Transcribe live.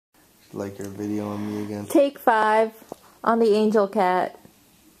like your video on me again. Take 5 on the angel cat.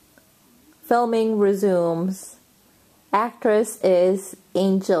 Filming resumes. Actress is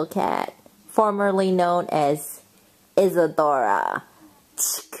Angel Cat, formerly known as Isadora.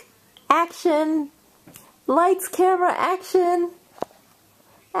 Action! Lights, camera, action!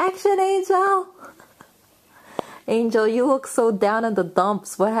 Action, Angel! Angel, you look so down in the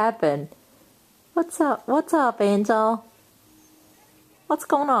dumps. What happened? What's up? What's up, Angel? What's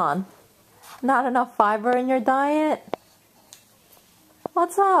going on? Not enough fiber in your diet?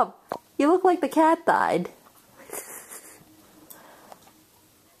 What's up? You look like the cat died.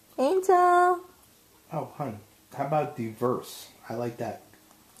 Angel! Oh, honey. How about diverse? I like that.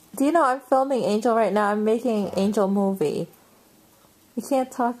 Do you know I'm filming Angel right now? I'm making Angel movie. We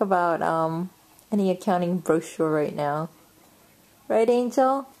can't talk about any accounting brochure right now. Right,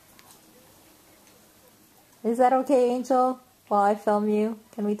 Angel? Is that okay, Angel? While I film you,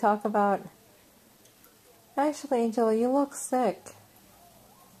 can we talk about... Actually, Angel, you look sick.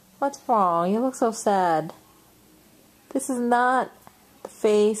 What's wrong? You look so sad. This is not the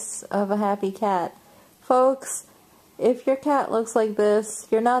face of a happy cat. Folks, if your cat looks like this,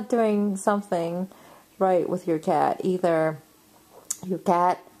 you're not doing something right with your cat. Either your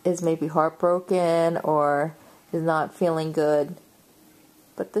cat is maybe heartbroken or is not feeling good.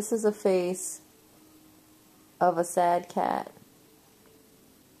 But this is a face of a sad cat.